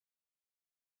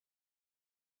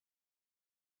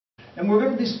And we're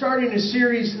going to be starting a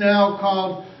series now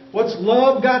called What's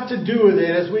Love Got to Do with It?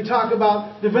 As we talk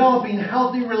about developing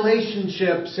healthy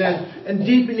relationships and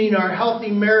deepening our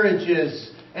healthy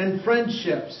marriages and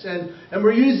friendships. And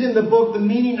we're using the book, The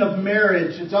Meaning of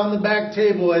Marriage. It's on the back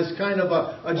table as kind of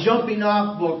a jumping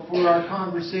off book for our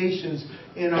conversations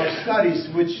in our studies,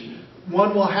 which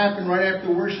one will happen right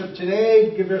after worship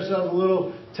today. Give yourself a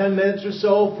little 10 minutes or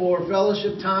so for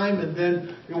fellowship time, and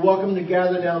then you're welcome to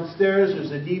gather downstairs.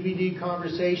 There's a DVD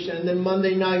conversation, and then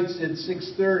Monday nights at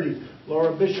 6:30,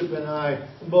 Laura Bishop and I,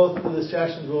 both of the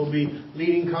sessions, will be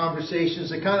leading conversations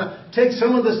that kind of take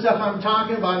some of the stuff I'm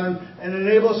talking about and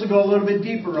enable us to go a little bit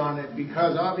deeper on it,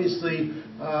 because obviously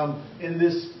in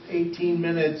this 18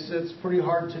 minutes, it's pretty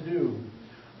hard to do.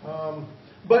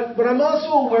 But I'm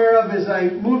also aware of, as I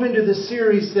move into the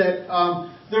series, that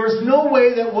there is no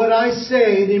way that what I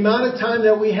say, the amount of time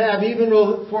that we have, even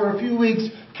for a few weeks,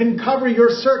 can cover your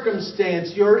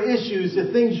circumstance, your issues,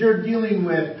 the things you're dealing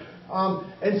with.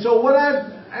 And so what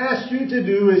I've asked you to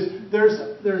do is,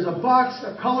 there's a box,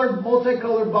 a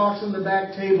multicolored box on the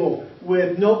back table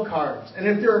with note cards. And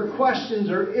if there are questions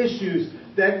or issues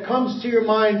that comes to your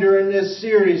mind during this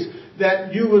series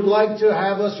that you would like to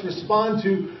have us respond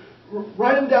to,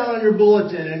 write them down on your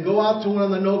bulletin and go out to one of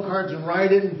the note cards and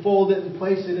write it and fold it and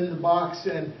place it in the box.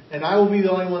 And I will be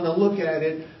the only one to look at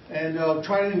it and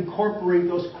try to incorporate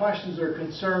those questions or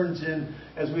concerns in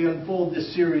as we unfold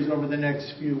this series over the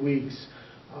next few weeks.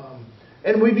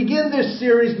 And we begin this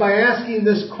series by asking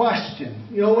this question.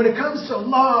 You know, when it comes to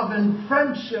love and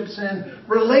friendships and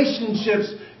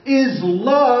relationships, is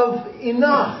love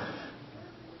enough?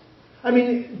 I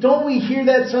mean, don't we hear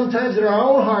that sometimes in our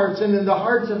own hearts and in the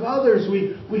hearts of others?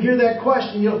 We hear that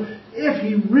question, you know, if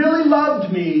he really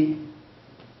loved me,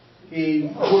 he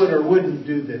would or wouldn't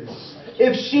do this.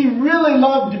 If she really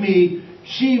loved me,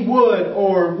 she would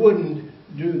or wouldn't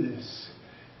do this.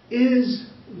 Is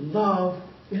love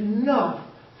enough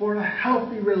for a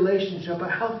healthy relationship, a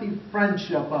healthy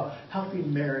friendship, a healthy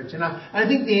marriage? And I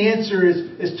think the answer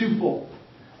is twofold.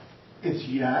 It's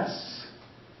yes.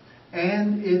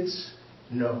 And it's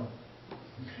no.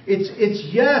 It's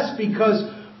yes, because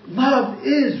love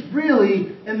is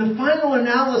really, in the final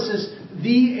analysis,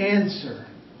 the answer.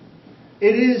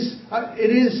 It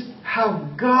is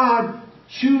how God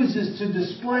chooses to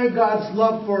display God's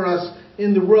love for us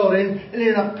in the world. And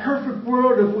in a perfect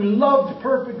world, if we loved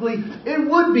perfectly,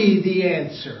 it would be the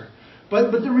answer.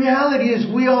 But the reality is,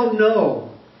 we all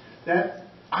know that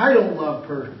I don't love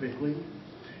perfectly.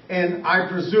 And I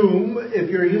presume, if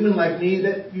you're a human like me,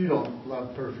 that you don't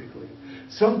love perfectly.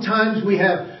 Sometimes we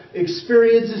have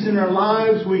experiences in our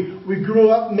lives. We grew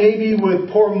up maybe with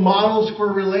poor models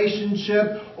for a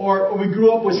relationship, or we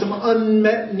grew up with some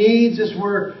unmet needs as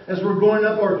we're growing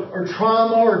up, or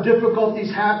trauma or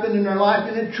difficulties happen in our life.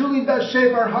 And it truly does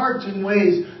shape our hearts in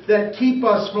ways that keep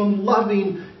us from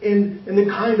loving in the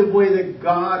kind of way that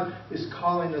God is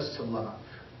calling us to love.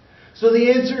 So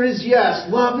the answer is yes,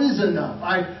 love is enough.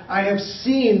 I have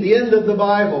seen the end of the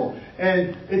Bible,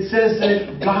 and it says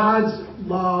that God's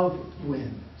love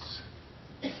wins.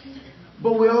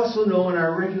 But we also know in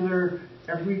our regular,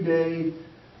 everyday,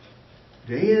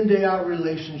 day in, day out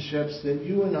relationships that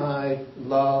you and I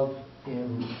love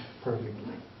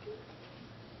imperfectly.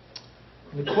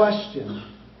 The question,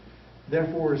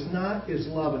 therefore, is not, is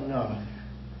love enough?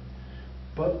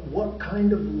 But what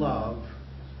kind of love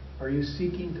are you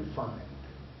seeking to find?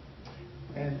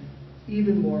 And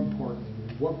even more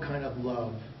importantly, what kind of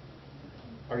love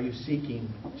are you seeking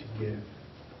to give?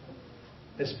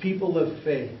 As people of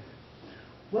faith,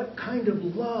 what kind of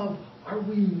love are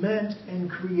we meant and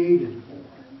created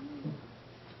for?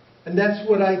 And that's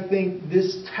what I think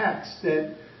this text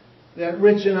that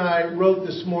Rich and I wrote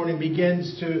this morning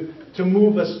begins to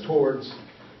move us towards.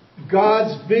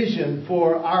 God's vision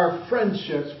for our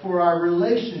friendships, for our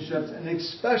relationships, and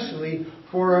especially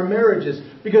for our marriages.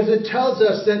 Because it tells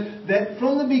us that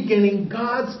from the beginning,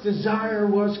 God's desire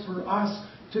was for us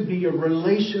to be a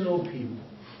relational people.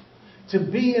 To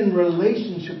be in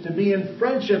relationship, to be in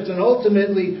friendships, and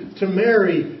ultimately to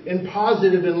marry in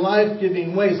positive and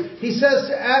life-giving ways. He says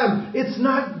to Adam, it's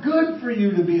not good for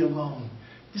you to be alone.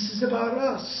 This is about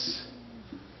us.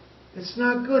 It's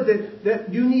not good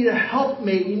that you need a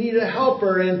helpmate, you need a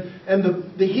helper.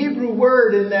 And the Hebrew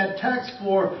word in that text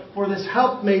for this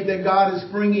helpmate that God is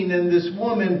bringing in this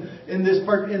woman in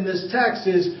this text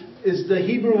is the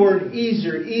Hebrew word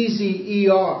ezer,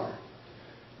 E-Z-E-R.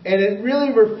 And it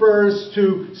really refers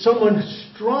to someone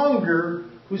stronger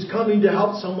who's coming to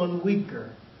help someone weaker.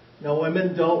 Now,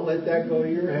 women, don't let that go to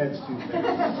your heads too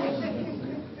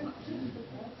fast.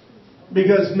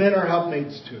 Because men are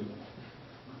helpmates too.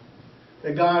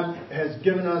 that God has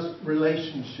given us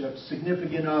relationships,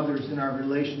 significant others in our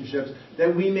relationships,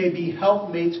 that we may be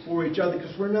helpmates for each other,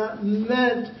 because we're not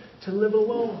meant to live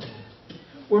alone.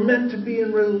 We're meant to be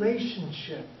in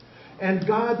relationship. And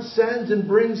God sends and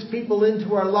brings people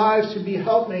into our lives to be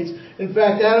helpmates. In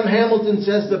fact, Adam Hamilton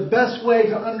says the best way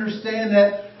to understand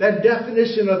that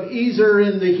definition of Ezer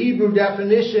in the Hebrew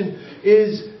definition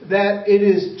is that it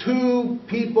is two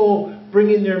people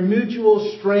bringing their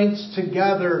mutual strengths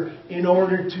together in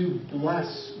order to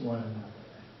bless one another.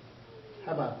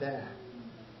 How about that?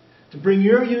 To bring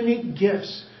your unique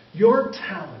gifts, your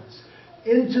talents,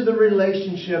 into the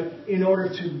relationship in order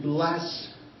to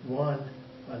bless one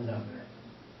another.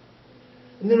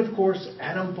 And then, of course,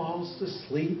 Adam falls to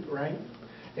sleep, right?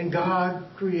 And God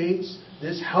creates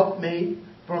this helpmate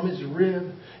from his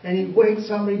rib. And he wakes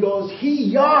up and he goes,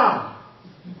 He-yah!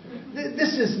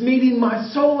 This is meeting my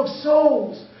soul of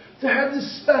souls. To have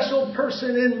this special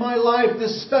person in my life,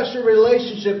 this special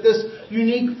relationship, this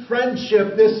unique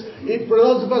friendship, for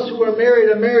those of us who are married,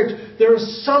 a marriage, there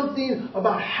is something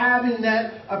about having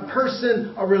a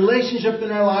person, a relationship in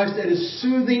our lives that is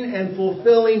soothing and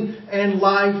fulfilling and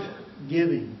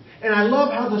life-giving. And I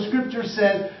love how the Scripture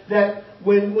said that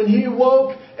when he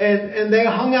awoke and they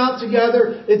hung out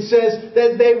together, it says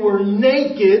that they were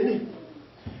naked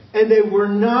and they were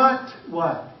not,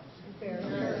 what?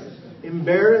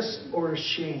 Embarrassed or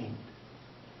ashamed.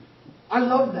 I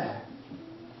love that.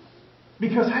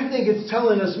 Because I think it's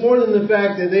telling us more than the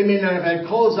fact that they may not have had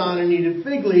clothes on and needed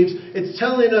fig leaves. It's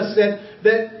telling us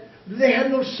that they had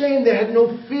no shame. They had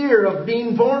no fear of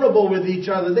being vulnerable with each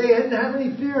other. They didn't have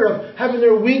any fear of having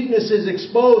their weaknesses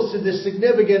exposed to this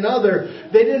significant other.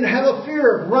 They didn't have a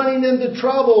fear of running into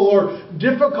trouble or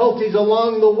difficulties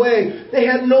along the way. They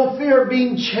had no fear of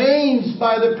being changed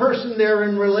by the person they're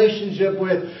in relationship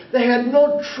with. They had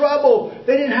no trouble.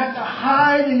 They didn't have to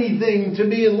hide anything to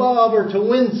be in love or to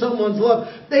win someone's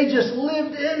love. They just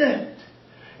lived in it.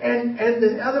 And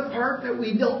the other part that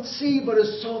we don't see but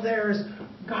is so there is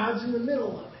God's in the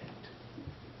middle of it.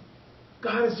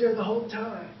 God is there the whole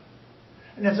time.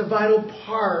 And that's a vital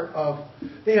part of,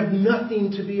 they have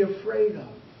nothing to be afraid of.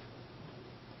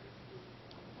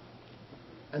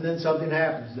 And then something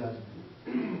happens, doesn't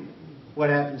it? What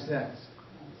happens next?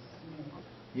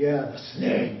 Yeah, the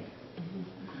snake.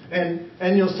 And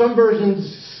some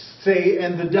versions say,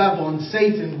 and the devil and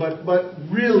Satan, but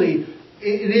really,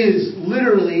 it is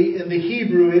literally, in the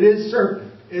Hebrew, it is serpent.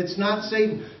 It's not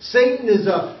Satan. Satan is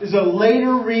a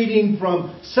later reading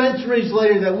from centuries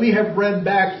later that we have read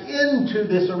back into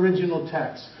this original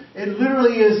text. It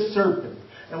literally is serpent.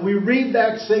 And we read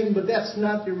back Satan, but that's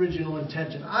not the original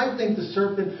intention. I think the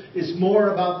serpent is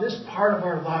more about this part of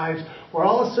our lives where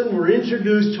all of a sudden we're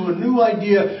introduced to a new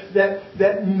idea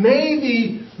that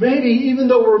maybe, even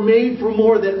though we're made for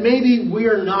more, that maybe we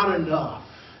are not enough.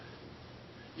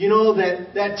 You know,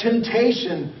 that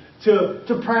temptation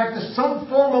to practice some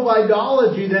form of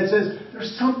idolatry that says,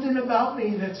 there's something about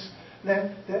me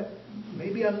that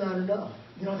maybe I'm not enough.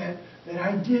 You know, that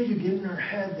idea you get in our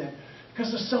head that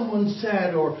because of someone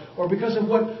said or because of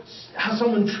how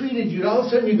someone treated you, all of a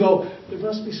sudden you go, there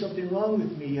must be something wrong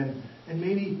with me, and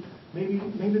maybe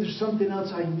there's something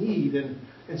else I need.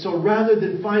 And so rather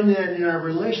than finding that in our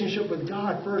relationship with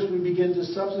God, first we begin to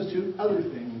substitute other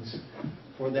things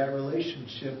for that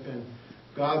relationship, and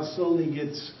God slowly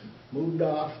gets moved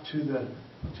off to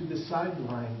the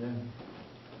sideline,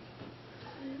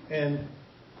 and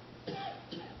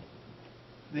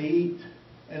they eat.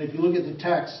 And if you look at the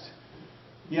text,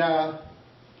 yeah,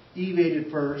 Eve ate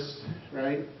it first,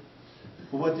 right?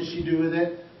 But what did she do with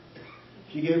it?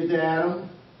 She gave it to Adam,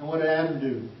 and what did Adam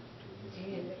do?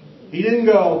 He didn't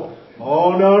go,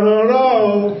 oh,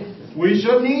 no, we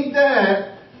shouldn't eat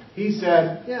that. He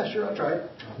said, yeah, sure, I'll try it.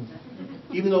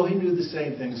 Even though he knew the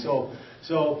same thing. So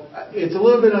it's a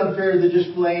little bit unfair to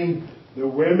just blame the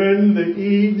women, the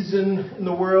Eves in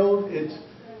the world.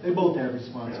 They both have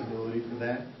responsibility for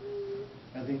that.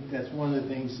 I think that's one of the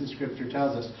things the Scripture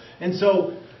tells us. And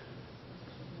so,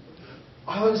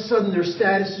 all of a sudden their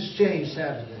status has changed,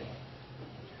 haven't they?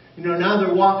 You know, now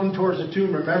they're walking towards a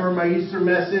tomb. Remember my Easter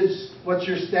message? What's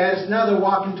your status? Now they're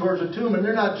walking towards a tomb and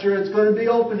they're not sure it's going to be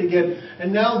open again.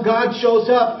 And now God shows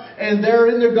up and they're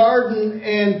in the garden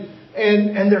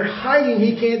and they're hiding.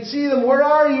 He can't see them. Where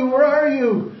are you? Where are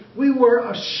you? We were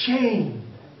ashamed,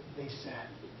 they said.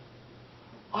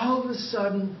 All of a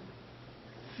sudden,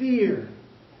 fear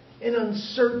and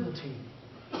uncertainty,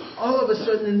 all of a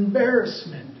sudden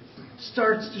embarrassment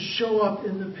starts to show up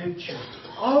in the picture.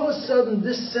 All of a sudden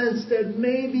this sense that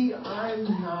maybe I'm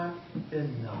not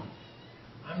enough.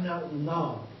 I'm not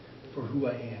loved for who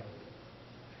I am.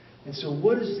 And so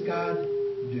what does God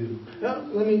do? Now,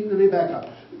 let me back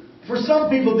up. For some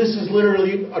people, this is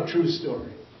literally a true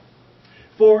story.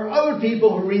 For other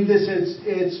people who read this,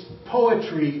 it's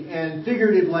poetry and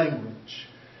figurative language.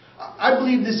 I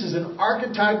believe this is an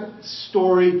archetype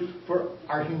story for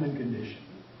our human condition.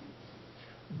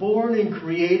 Born and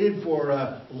created for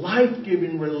a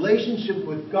life-giving relationship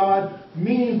with God,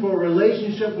 meaningful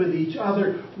relationship with each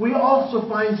other, we also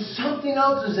find something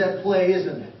else is at play,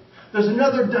 isn't it? There's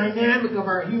another dynamic of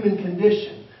our human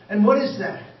condition. And what is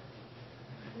that?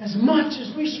 As much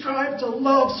as we strive to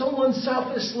love someone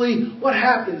selflessly, what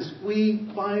happens? We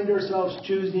find ourselves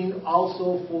choosing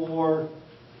also for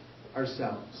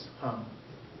ourselves.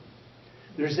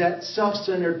 There's that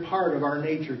self-centered part of our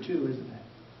nature too, isn't it?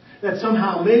 That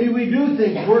somehow maybe we do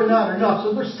think we're not enough.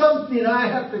 So there's something I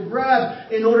have to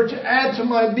grab in order to add to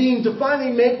my being to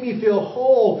finally make me feel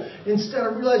whole, instead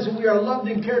of realizing we are loved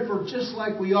and cared for just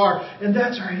like we are. And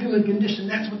that's our human condition.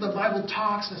 That's what the Bible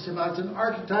talks to us about. It's an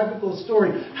archetypical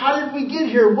story. How did we get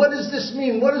here? What does this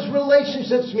mean? What does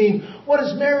relationships mean? What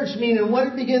does marriage mean? And what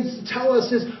it begins to tell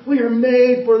us is we are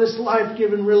made for this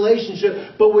life-giving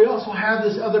relationship. But we also have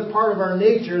this other part of our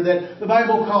nature that the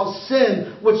Bible calls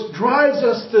sin, which drives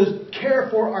us to care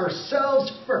for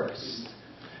ourselves first.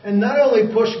 And not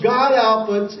only push God out,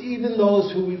 but even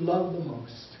those who we love the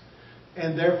most.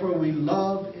 And therefore we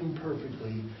love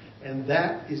imperfectly. And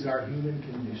that is our human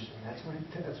condition.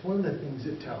 That's one of the things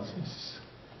it tells us.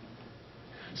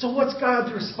 So what's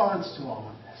God's response to all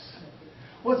of this?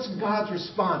 What's God's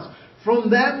response?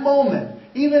 From that moment,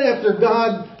 even after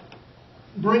God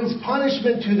brings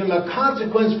punishment to them, a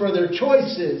consequence for their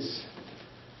choices,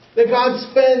 that God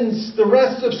spends the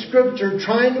rest of Scripture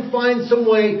trying to find some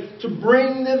way to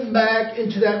bring them back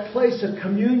into that place of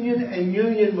communion and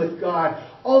union with God,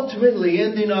 ultimately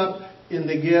ending up in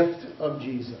the gift of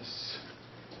Jesus.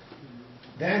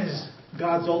 That is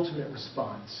God's ultimate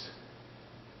response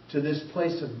to this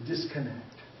place of disconnect,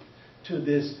 to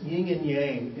this yin and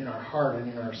yang in our heart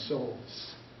and in our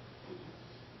souls.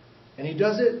 And He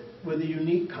does it with a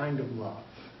unique kind of love.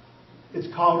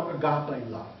 It's called agape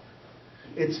love.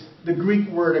 It's the Greek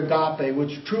word agape,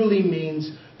 which truly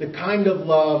means the kind of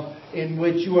love in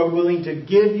which you are willing to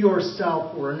give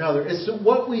yourself for another. It's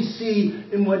what we see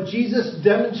in what Jesus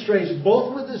demonstrates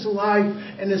both with His life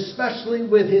and especially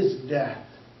with His death.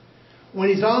 When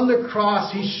He's on the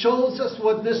cross, He shows us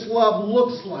what this love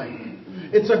looks like.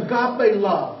 It's agape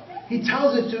love. He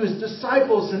tells it to His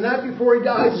disciples, and that before He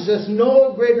dies, He says,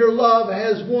 no greater love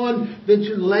has one than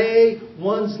to lay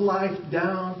one's life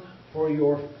down for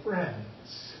your friends.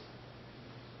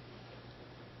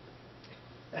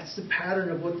 That's the pattern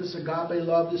of what this agape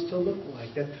love is to look like.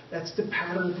 That's the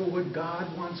pattern for what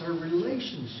God wants our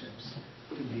relationships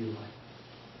to be like.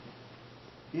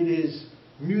 It is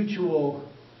mutual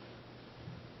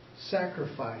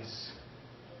sacrifice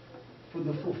for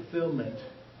the fulfillment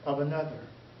of another.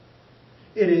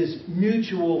 It is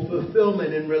mutual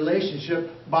fulfillment in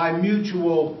relationship by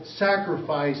mutual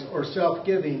sacrifice or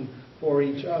self-giving for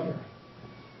each other.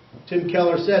 Tim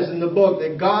Keller says in the book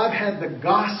that God had the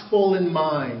gospel in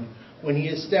mind when He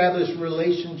established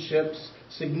relationships,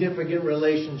 significant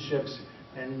relationships,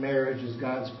 and marriage as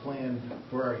God's plan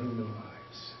for our human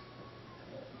lives.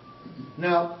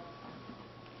 Now,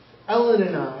 Ellen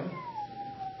and I,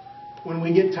 when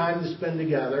we get time to spend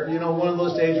together, one of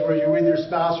those days where you're with your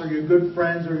spouse or your good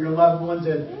friends or your loved ones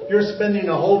and you're spending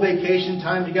a whole vacation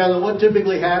time together, what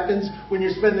typically happens when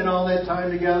you're spending all that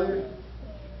time together?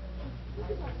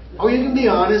 Oh, you can be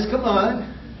honest. Come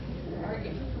on.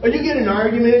 Or you get in an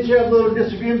argument, you have little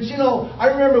disagreements. I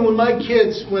remember when my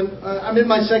kids, I'm in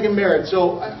my second marriage,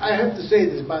 so I have to say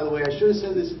this, by the way. I should have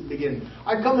said this at the beginning.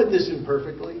 I come at this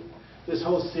imperfectly, this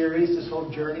whole series, this whole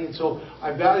journey, and so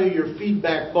I value your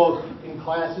feedback both in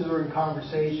classes or in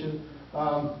conversation.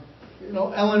 Ellen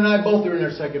and I both are in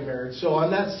our second marriage, so I'm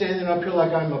not standing up here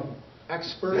like I'm an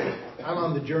expert. I'm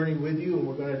on the journey with you, and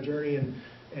we're going to journey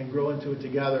and grow into it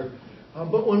together.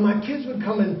 But when my kids would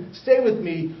come and stay with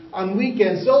me on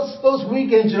weekends, those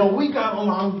weekends, we got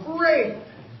along great.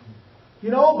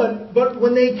 But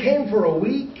when they came for a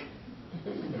week,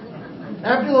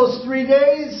 after those 3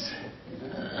 days,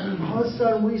 all of a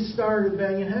sudden we started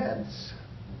banging heads.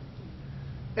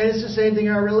 And it's the same thing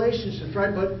in our relationships,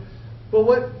 right? But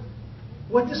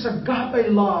what this agape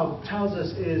love tells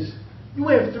us is you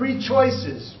have 3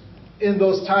 choices in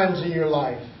those times in your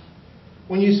life.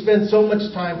 When you spend so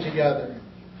much time together,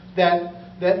 that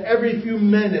every few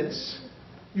minutes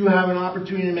you have an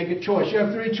opportunity to make a choice. You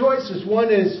have 3 choices.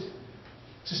 One is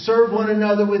to serve one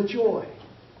another with joy.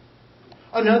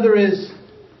 Another is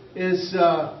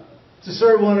to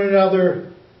serve one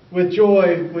another with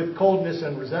joy, with coldness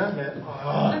and resentment,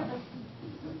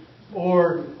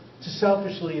 or to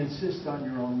selfishly insist on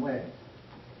your own way.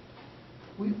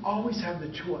 We always have the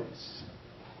choice.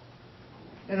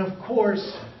 And of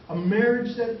course, a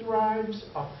marriage that thrives,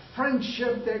 a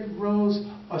friendship that grows,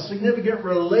 a significant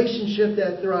relationship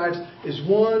that thrives is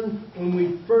one when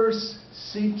we first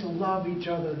seek to love each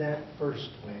other that first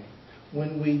way.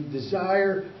 When we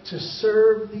desire to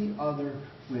serve the other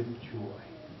with joy.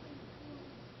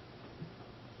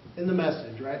 In the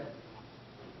message, right?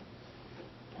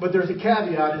 But there's a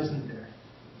caveat, isn't there?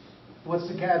 What's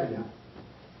the caveat?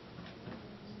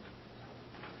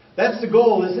 That's the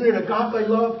goal, isn't it? Agape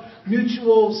love,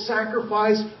 mutual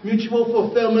sacrifice, mutual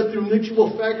fulfillment through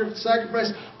mutual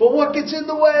sacrifice. But what gets in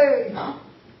the way?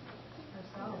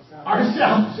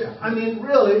 Ourselves. I mean,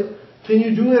 really, can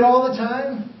you do it all the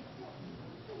time?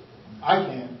 I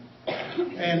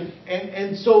can.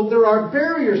 And so there are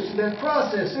barriers to that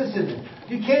process, isn't it?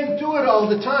 You can't do it all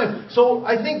the time. So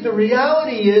I think the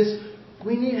reality is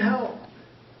we need help.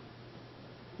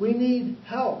 We need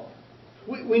help.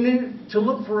 We need to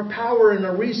look for a power and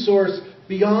a resource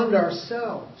beyond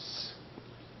ourselves.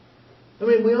 I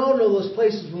mean, we all know those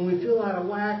places when we feel out of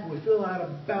whack, we feel out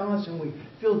of balance, and we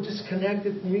feel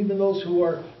disconnected from even those who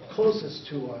are closest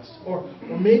to us. Or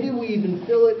maybe we even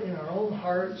feel it in our own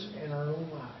hearts and our own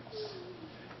lives.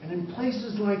 And in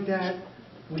places like that,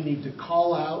 we need to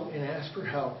call out and ask for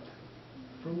help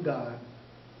from God.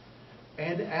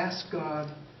 And ask God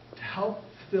to help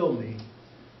fill me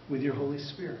with your Holy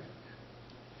Spirit.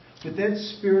 With that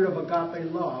spirit of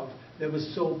agape love that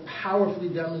was so powerfully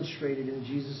demonstrated in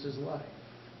Jesus' life.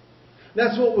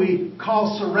 That's what we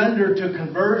call surrender to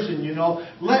conversion, you know.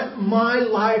 Let my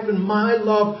life and my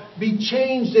love be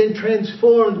changed and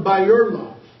transformed by your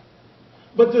love.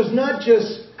 But there's not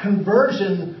just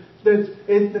conversion,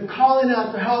 the calling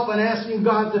out for help and asking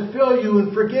God to fill you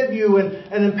and forgive you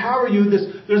and empower you.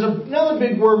 There's another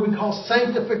big word we call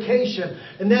sanctification.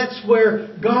 And that's where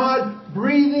God,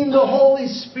 breathing the Holy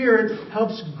Spirit,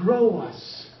 helps grow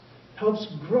us. Helps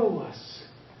grow us.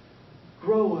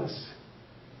 Grow us.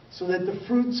 So that the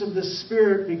fruits of the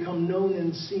Spirit become known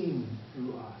and seen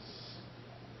through us.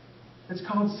 It's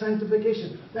called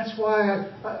sanctification. That's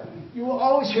why you will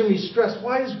always hear me stress,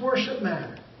 why does worship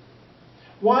matter?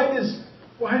 Why does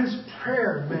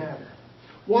prayer matter?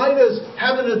 Why does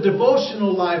having a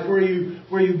devotional life where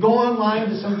you go online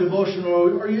to some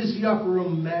devotional or use the upper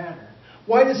room matter?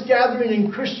 Why does gathering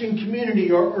in Christian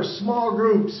community or small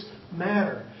groups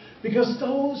matter? Because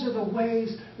those are the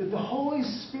ways that the Holy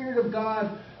Spirit of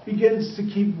God begins to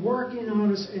keep working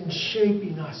on us and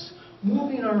shaping us,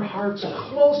 moving our hearts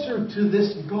closer to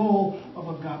this goal of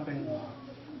agape love.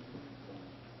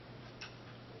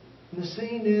 And the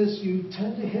saying is, you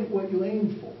tend to hit what you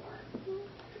aim for.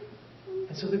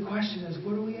 And so the question is,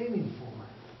 what are we aiming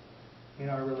for in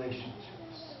our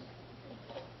relationships?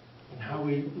 And how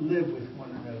we live with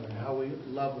one another, and how we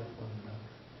love with one another.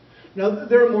 Now,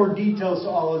 there are more details to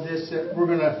all of this that we're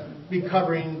going to be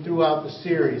covering throughout the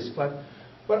series. But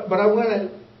I want to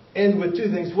end with two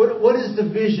things. What is the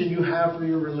vision you have for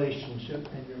your relationship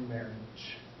and your marriage?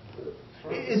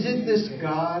 Is it this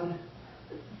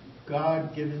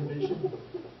God-given vision?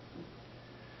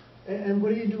 And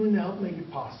what are you doing to help make it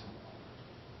possible?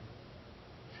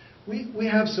 We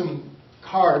have some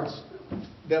cards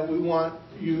that we want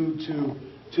you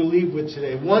to leave with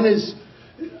today. One is,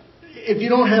 if you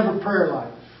don't have a prayer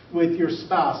life with your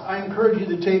spouse, I encourage you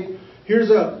to take,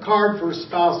 here's a card for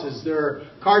spouses. There are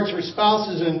cards for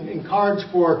spouses and cards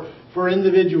for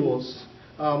individuals.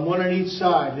 One on each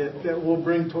side that we'll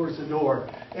bring towards the door.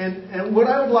 And what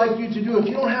I would like you to do, if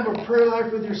you don't have a prayer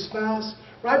life with your spouse,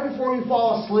 right before you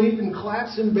fall asleep and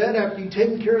collapse in bed after you've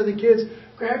taken care of the kids,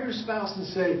 grab your spouse and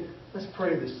say, let's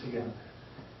pray this together.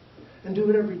 And do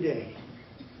it every day.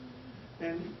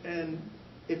 And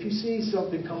if you see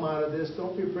something come out of this,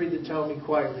 don't be afraid to tell me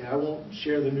quietly. I won't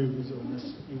share the news unless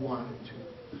you want me to.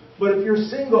 But if you're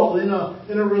single in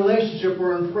a relationship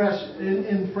or in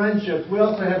friendship, we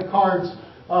also have cards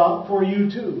for you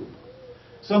too.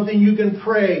 Something you can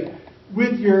pray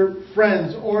with your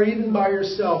friends or even by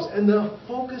yourselves. And the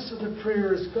focus of the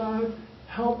prayer is, God,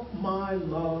 help my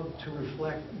love to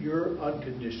reflect your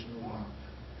unconditional love,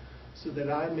 so that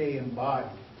I may embody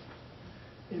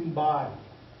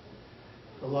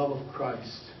the love of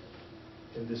Christ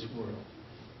in this world.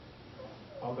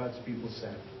 All God's people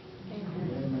said.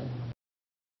 Amen. Amen.